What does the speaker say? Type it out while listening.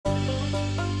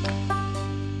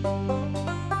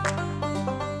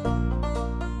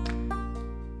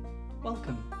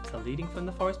Leading from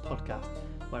the Forest podcast,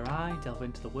 where I delve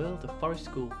into the world of Forest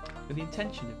School with the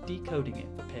intention of decoding it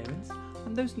for parents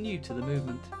and those new to the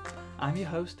movement. I'm your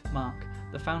host, Mark,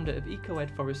 the founder of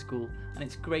EcoEd Forest School, and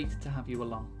it's great to have you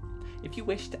along. If you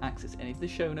wish to access any of the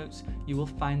show notes, you will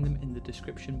find them in the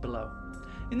description below.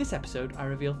 In this episode, I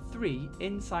reveal 3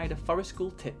 insider Forest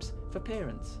School tips for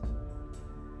parents.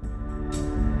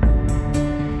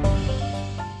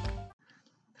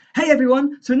 Hey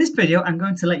everyone, so in this video I'm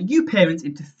going to let you parents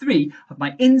into 3 of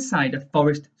my insider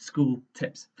Forest School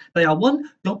tips. They are 1,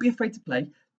 don't be afraid to play,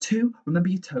 2, remember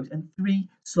your toes, and 3,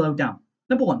 slow down.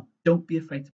 Number 1, don't be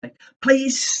afraid to play. Play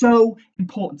is so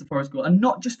important to Forest School, and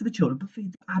not just for the children, but for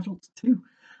the adults too.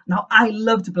 Now I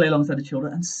love to play alongside the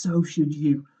children, and so should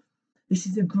you. This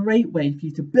is a great way for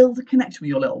you to build a connection with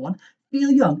your little one,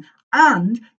 feel young,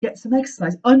 and get some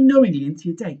exercise unknowingly into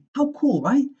your day. How cool,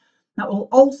 right? That will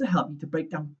also help you to break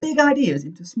down big ideas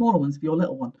into smaller ones for your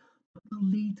little one, but will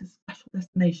lead to special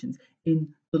destinations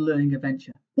in the learning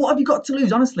adventure. What have you got to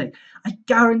lose, honestly? I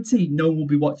guarantee no one will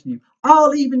be watching you.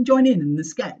 I'll even join in the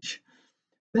sketch.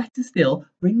 Better still,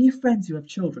 bring your friends who have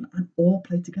children and all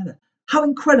play together. How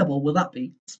incredible will that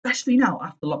be, especially now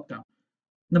after lockdown?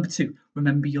 Number 2,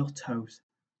 remember your toes.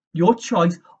 Your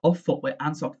choice of footwear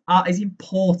and socks are as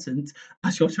important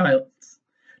as your child's.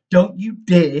 Don't you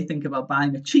dare think about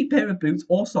buying a cheap pair of boots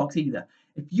or socks either.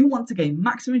 If you want to gain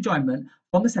maximum enjoyment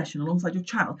from a session alongside your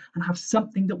child and have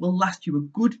something that will last you a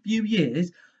good few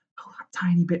years, go that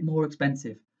tiny bit more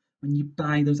expensive when you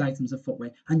buy those items of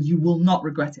footwear, and you will not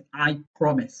regret it, I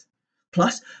promise.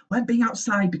 Plus, when being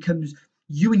outside becomes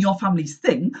you and your family's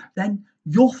thing, then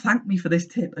you'll thank me for this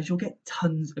tip, as you'll get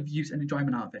tons of use and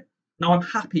enjoyment out of it. Now, I'm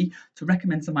happy to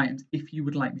recommend some items if you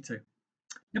would like me to.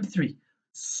 Number 3,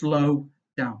 slow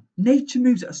down. Nature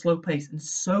moves at a slow pace, and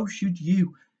so should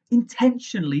you.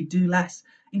 Intentionally do less,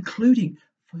 including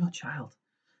for your child.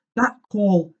 That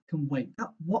call can wait.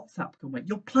 That WhatsApp can wait.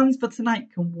 Your plans for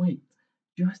tonight can wait.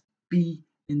 Just be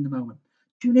in the moment.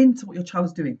 Tune in to what your child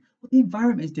is doing, what the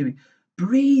environment is doing.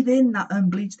 Breathe in that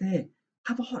unbleached air.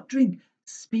 Have a hot drink.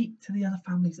 Speak to the other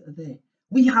families that are there.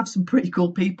 We have some pretty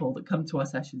cool people that come to our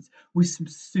sessions with some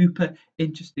super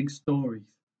interesting stories.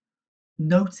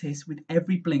 Notice with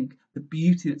every blink the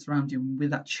beauty that's around you,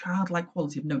 with that childlike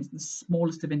quality of noticing the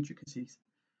smallest of intricacies.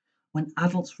 When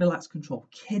adults relax control,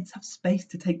 kids have space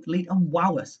to take the lead and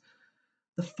wow us.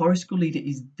 The Forest School leader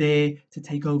is there to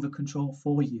take over control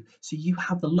for you, so you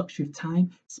have the luxury of time,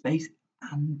 space,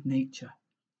 and nature.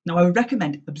 Now, I would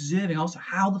recommend observing also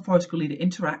how the Forest School leader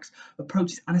interacts,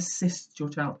 approaches, and assists your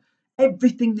child.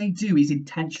 Everything they do is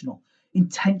intentional,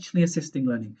 intentionally assisting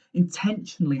learning,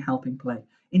 intentionally helping play,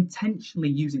 intentionally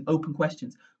using open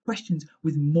questions, questions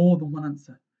with more than one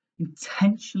answer,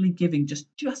 intentionally giving just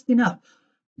enough,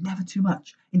 never too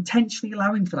much, intentionally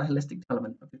allowing for that holistic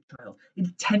development of your child,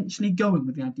 intentionally going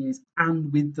with the ideas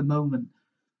and with the moment.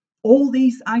 All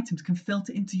these items can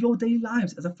filter into your daily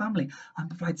lives as a family and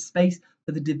provide space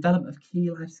for the development of key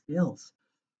life skills.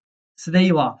 So there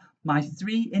you are, my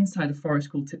 3 insider Forest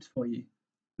School tips for you.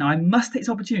 Now, I must take this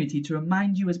opportunity to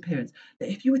remind you as parents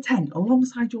that if you attend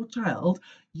alongside your child,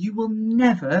 you will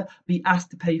never be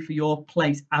asked to pay for your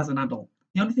place as an adult.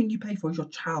 The only thing you pay for is your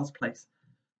child's place.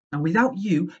 Now, without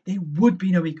you, there would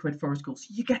be no EcoEd Forest School, so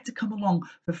you get to come along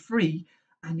for free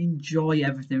and enjoy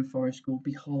everything Forest School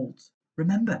beholds.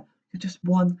 Remember, you're just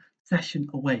 1 session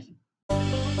away.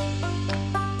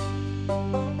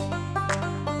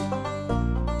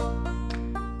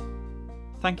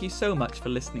 Thank you so much for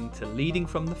listening to Leading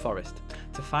from the Forest.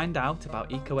 To find out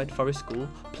about EcoEd Forest School,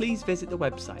 please visit the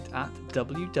website at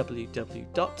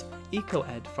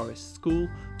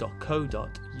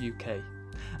www.ecoedforestschool.co.uk.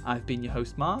 I've been your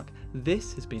host, Mark.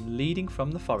 This has been Leading from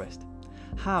the Forest.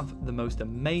 Have the most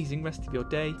amazing rest of your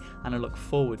day, and I look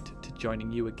forward to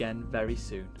joining you again very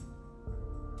soon.